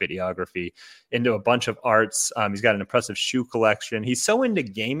of videography, into a bunch of arts. He's got an impressive shoe collection. He's so into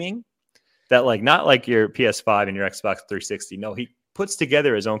gaming that not your PS5 and your Xbox 360. No, he puts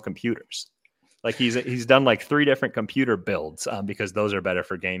together his own computers. He's done 3 different computer builds because those are better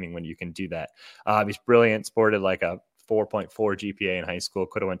for gaming when you can do that. He's brilliant, sported a 4.4 GPA in high school,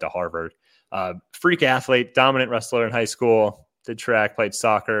 could have went to Harvard. Freak athlete, dominant wrestler in high school, did track, played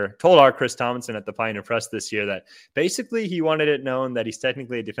soccer. Told our Chris Tomlinson at the Pioneer Press this year that basically he wanted it known that he's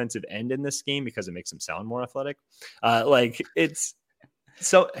technically a defensive end in this scheme because it makes him sound more athletic. It's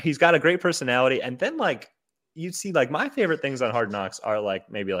so he's got a great personality. And then you'd see my favorite things on Hard Knocks are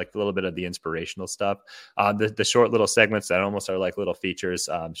maybe a little bit of the inspirational stuff. The short little segments that almost are little features,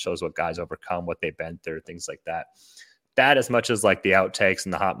 shows what guys overcome, what they've been through, things like that. That as much as the outtakes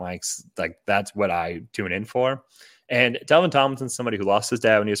and the hot mics, that's what I tune in for. And Dalvin Tomlinson's somebody who lost his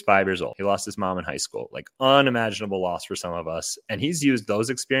dad when he was 5 years old. He lost his mom in high school, unimaginable loss for some of us. And he's used those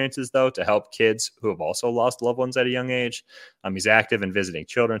experiences though to help kids who have also lost loved ones at a young age. He's active in visiting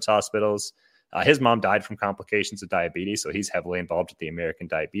children's hospitals. His mom died from complications of diabetes, so he's heavily involved with the American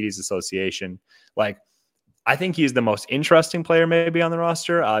Diabetes Association. I think he's the most interesting player maybe on the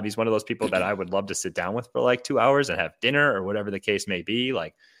roster. He's one of those people that I would love to sit down with for 2 hours and have dinner or whatever the case may be.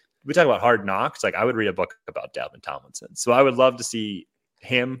 We talk about Hard Knocks. I would read a book about Dalvin Tomlinson. So I would love to see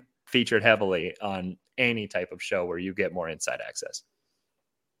him featured heavily on any type of show where you get more inside access.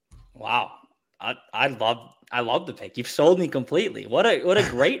 Wow. I love the pick. You've sold me completely. What a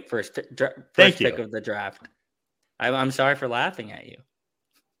great first pick of the draft. I'm sorry for laughing at you.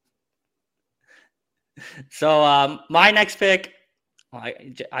 So my next pick,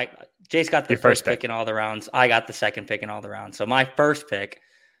 Jace got the first pick in all the rounds. I got the second pick in all the rounds. So my first pick,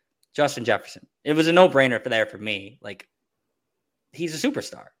 Justin Jefferson. It was a no-brainer for me. He's a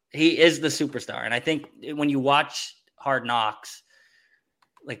superstar. He is the superstar. And I think when you watch Hard Knocks,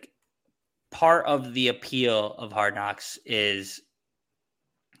 part of the appeal of Hard Knocks is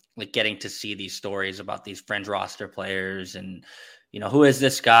like getting to see these stories about these fringe roster players and, who is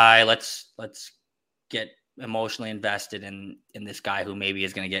this guy? Let's get emotionally invested in this guy who maybe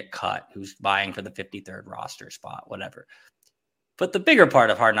is going to get cut, who's vying for the 53rd roster spot, whatever. But the bigger part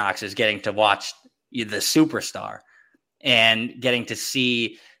of Hard Knocks is getting to watch the superstar and getting to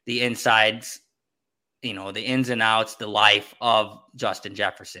see the insides, the ins and outs, the life of Justin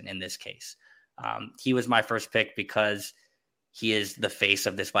Jefferson in this case. He was my first pick because he is the face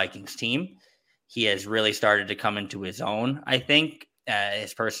of this Vikings team. He has really started to come into his own, I think,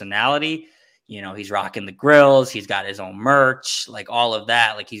 his personality. He's rocking the grills. He's got his own merch, like all of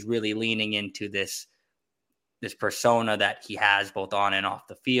that. Like he's really leaning into this persona that he has both on and off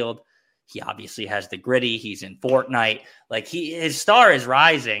the field. He obviously has the gritty. He's in Fortnite. Like his star is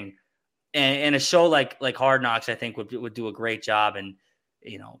rising, and a show like Hard Knocks, I think would do a great job in,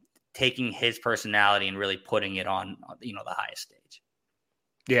 taking his personality and really putting it on, the highest stage.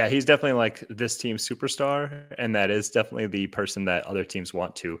 Yeah, he's definitely like this team's superstar, and that is definitely the person that other teams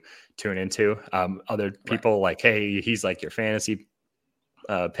want to tune into. Other people like, hey, he's like your fantasy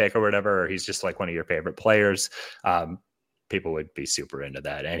pick or whatever, or he's just like one of your favorite players. People would be super into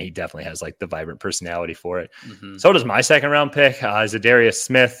that, and he definitely has like the vibrant personality for it. Mm-hmm. So does my second round pick, Zadarius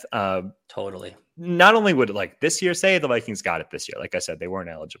Smith. Totally. Not only would like this year say the Vikings got it this year, like I said, they weren't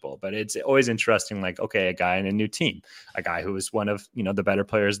eligible, but it's always interesting. Like, okay, a guy in a new team, a guy who was one of, the better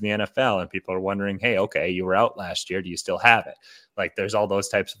players in the NFL, and people are wondering, hey, okay, you were out last year. Do you still have it? Like there's all those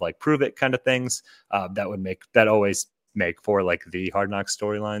types of like prove it kind of things that always make for like the Hard Knocks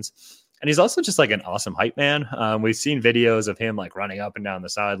storylines. And he's also just like an awesome hype man. We've seen videos of him like running up and down the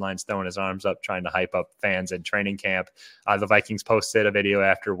sidelines, throwing his arms up, trying to hype up fans in training camp. The Vikings posted a video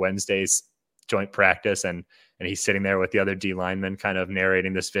after Wednesday's joint practice, and he's sitting there with the other D linemen kind of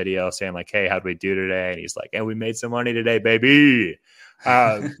narrating this video, saying like, hey, how'd we do today? And he's like, and we made some money today, baby.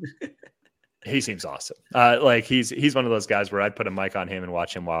 He seems awesome. Like he's one of those guys where I'd put a mic on him and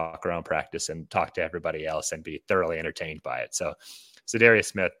watch him walk around practice and talk to everybody else and be thoroughly entertained by it. So Zadarius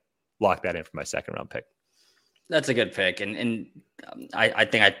Smith, lock that in for my second round pick. That's a good pick. And I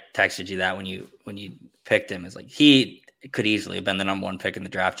think I texted you that when you picked him, is like, he could easily have been the number one pick in the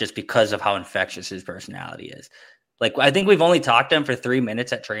draft just because of how infectious his personality is. Like, I think we've only talked to him for 3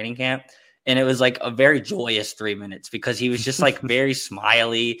 minutes at training camp, and it was like a very joyous 3 minutes because he was just like very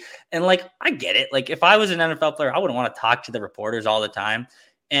smiley. And like, I get it. Like if I was an NFL player, I wouldn't want to talk to the reporters all the time.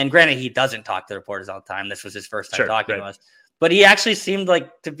 And granted, he doesn't talk to the reporters all the time. This was his first time talking to us. But he actually seemed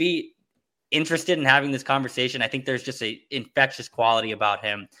like to be interested in having this conversation. I think there's just an infectious quality about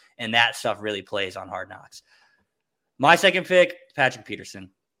him, and that stuff really plays on Hard Knocks. My second pick, Patrick Peterson.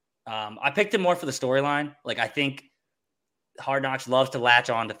 I picked him more for the storyline. Like, I think Hard Knocks loves to latch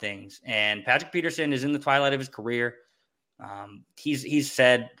on to things, and Patrick Peterson is in the twilight of his career. He's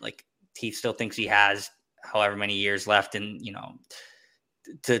said like he still thinks he has however many years left, and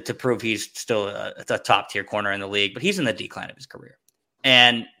to prove he's still a top tier corner in the league, but he's in the decline of his career.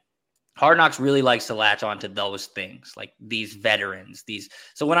 And Hard Knocks really likes to latch on to those things, like these veterans,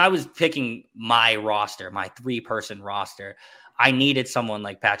 So when I was picking my roster, my 3-person roster, I needed someone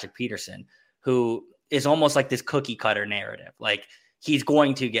like Patrick Peterson, who is almost like this cookie cutter narrative. Like he's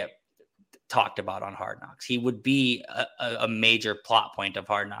going to get talked about on Hard Knocks. He would be a major plot point of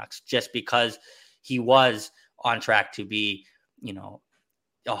Hard Knocks just because he was on track to be,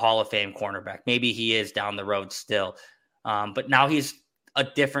 a Hall of Fame cornerback. Maybe he is down the road still. But now he's a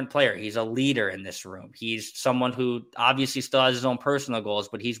different player. He's a leader in this room. He's someone who obviously still has his own personal goals,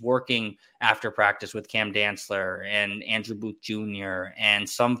 but he's working after practice with Cam Dantzler and Andrew Booth Jr. and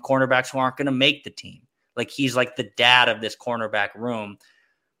some cornerbacks who aren't going to make the team. Like he's like the dad of this cornerback room.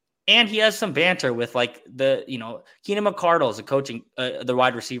 And he has some banter with like Keenan McCardle is the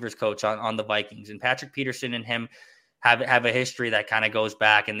wide receivers coach on the Vikings, and Patrick Peterson and him have a history that kind of goes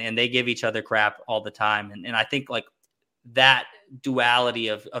back, and they give each other crap all the time. And I think like that duality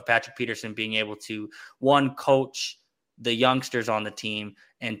of Patrick Peterson being able to, one, coach the youngsters on the team,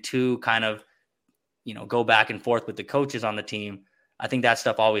 and two, kind of, go back and forth with the coaches on the team. I think that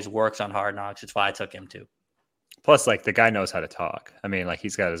stuff always works on Hard Knocks. It's why I took him too. Plus, like, the guy knows how to talk. I mean, like,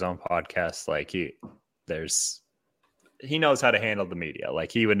 he's got his own podcast. Like, he knows how to handle the media.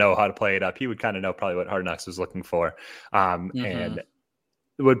 Like, he would know how to play it up. He would kind of know probably what Hard Knocks was looking for, and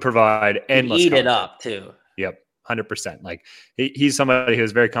would provide endless content. It up too. Yep, 100%. Like, he's somebody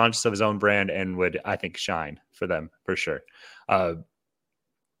who's very conscious of his own brand and would, I think, shine for them for sure.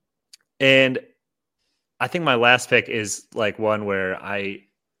 And I think my last pick is like one where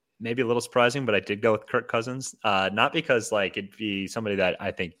maybe a little surprising, but I did go with Kirk Cousins. Not because like it'd be somebody that I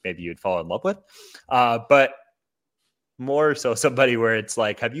think maybe you'd fall in love with, but more so somebody where it's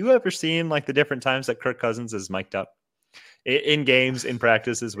like, have you ever seen like the different times that Kirk Cousins is mic'd up in games, in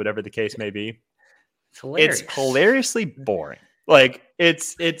practices, whatever the case may be? It's hilariously boring. Like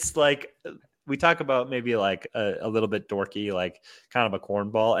it's like we talk about maybe like a little bit dorky, like kind of a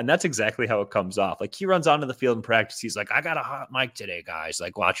cornball. And that's exactly how it comes off. Like he runs onto the field in practice. He's like, I got a hot mic today, guys.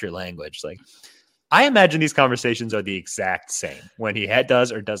 Like, watch your language. Like, I imagine these conversations are the exact same when he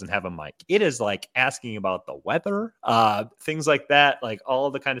does or doesn't have a mic. It is like asking about the weather, things like that, like all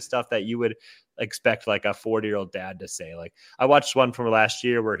the kind of stuff that you would expect like a 40-year-old dad to say. Like I watched one from last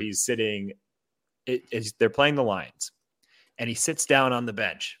year where he's sitting, they're playing the Lions, and he sits down on the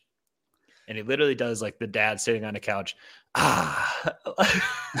bench, and he literally does like the dad sitting on a couch,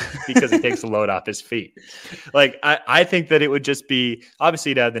 because he takes the load off his feet. Like, I think that it would just be,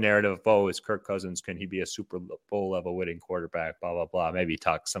 obviously, to have the narrative of, is Kirk Cousins, can he be a Super Bowl level winning quarterback, blah, blah, blah. Maybe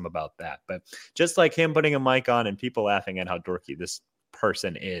talk some about that. But just like him putting a mic on and people laughing at how dorky this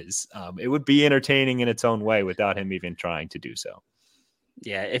person is, it would be entertaining in its own way without him even trying to do so.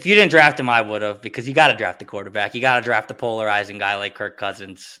 Yeah, if you didn't draft him, I would have, because you got to draft the quarterback. You got to draft a polarizing guy like Kirk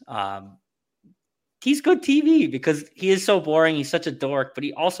Cousins. He's good TV because he is so boring. He's such a dork, but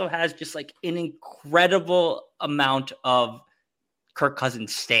he also has just like an incredible amount of Kirk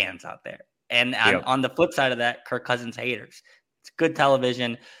Cousins stands out there. And on the flip side of that, Kirk Cousins haters. It's good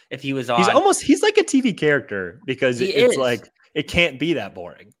television. If he was on, he's like a TV character because it's like, it can't be that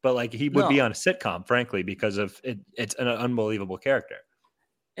boring, but like he would be on a sitcom, frankly, because of it. It's an unbelievable character.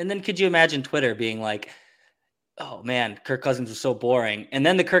 And then could you imagine Twitter being like, oh man, Kirk Cousins was so boring. And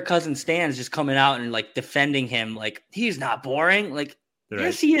then the Kirk Cousins stands just coming out and like defending him. Like, he's not boring. Like,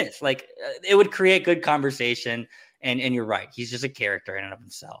 yes, he is. Like, it would create good conversation. And you're right. He's just a character in and of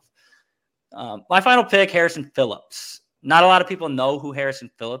himself. My final pick, Harrison Phillips. Not a lot of people know who Harrison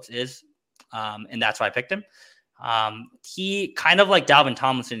Phillips is. And that's why I picked him. He kind of like Dalvin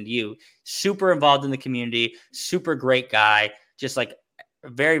Tomlinson to you, super involved in the community, super great guy, just like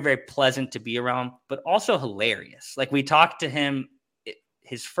very, very pleasant to be around, but also hilarious. Like, we talked to him,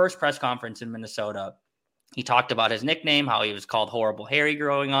 his first press conference in Minnesota. He talked about his nickname, how he was called Horrible Harry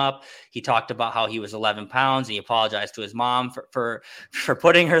growing up. He talked about how he was 11 pounds. And he apologized to his mom for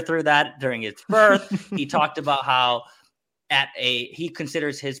putting her through that during his birth. He talked about how he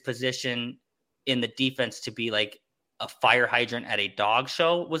considers his position in the defense to be like a fire hydrant at a dog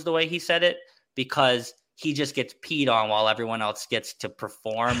show, was the way he said it, because he just gets peed on while everyone else gets to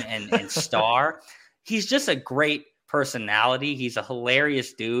perform and star. He's just a great personality. He's a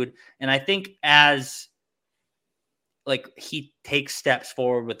hilarious dude. And I think as like he takes steps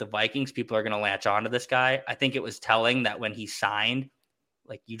forward with the Vikings, people are going to latch on to this guy. I think it was telling that when he signed,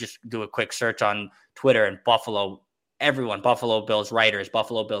 like, you just do a quick search on Twitter and Buffalo Bills writers,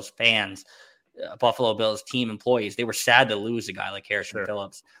 Buffalo Bills fans, Buffalo Bills team employees, they were sad to lose a guy like Harrison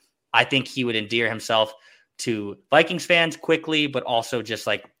Phillips. I think he would endear himself to Vikings fans quickly, but also just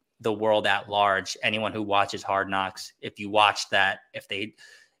like the world at large. Anyone who watches Hard Knocks, if you watch that,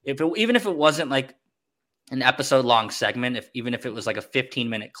 even if it wasn't like an episode long segment, even if it was like a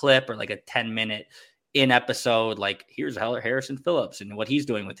 15-minute clip or like a 10-minute in episode, like, here's Harrison Phillips and what he's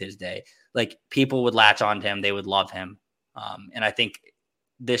doing with his day, like, people would latch on to him. They would love him. And I think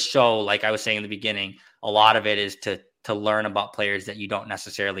this show, like I was saying in the beginning, a lot of it is to learn about players that you don't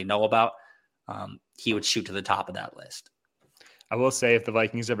necessarily know about. He would shoot to the top of that list. I will say, if the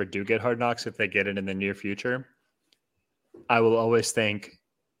Vikings ever do get Hard Knocks, if they get it in the near future, I will always think,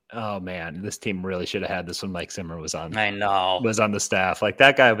 oh man, this team really should have had this when Mike Zimmer was on. I know. Was on the staff. Like,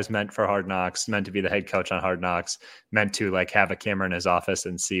 that guy was meant for Hard Knocks, meant to be the head coach on Hard Knocks, meant to like have a camera in his office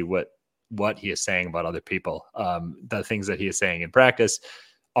and see what he is saying about other people. The things that he is saying in practice,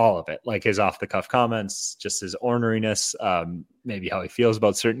 all of it, like his off the cuff comments, just his orneriness, maybe how he feels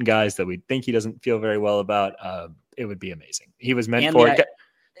about certain guys that we think he doesn't feel very well about. It would be amazing. He was meant for it.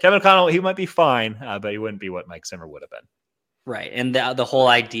 Kevin O'Connell. He might be fine, but he wouldn't be what Mike Zimmer would have been. Right. And the whole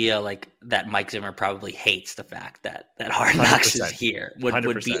idea, like, that Mike Zimmer probably hates the fact that Hard Knocks is here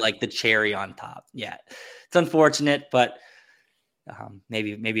would be like the cherry on top. Yeah. It's unfortunate, but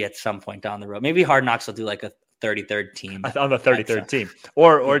maybe at some point down the road, maybe Hard Knocks will do like a 33rd team on the 33rd team,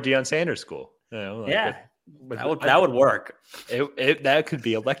 or Deion Sanders school. You know, like that would work. That could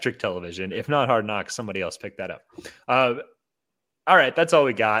be electric television. If not Hard Knocks, somebody else pick that up. All right, that's all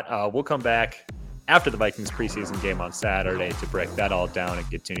we got. We'll come back after the Vikings preseason game on Saturday to break that all down and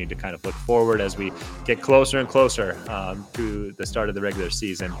continue to kind of look forward as we get closer and closer to the start of the regular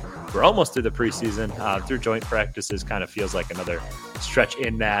season. We're almost through the preseason. Through joint practices kind of feels like another stretch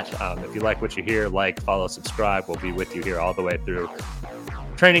in that. If you like what you hear, follow, subscribe. We'll be with you here all the way through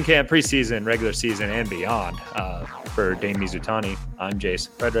training camp, preseason, regular season, and beyond. For Dane Mizutani, I'm Jace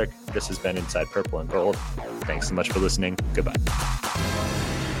Frederick. This has been Inside Purple and Gold. Thanks so much for listening. Goodbye.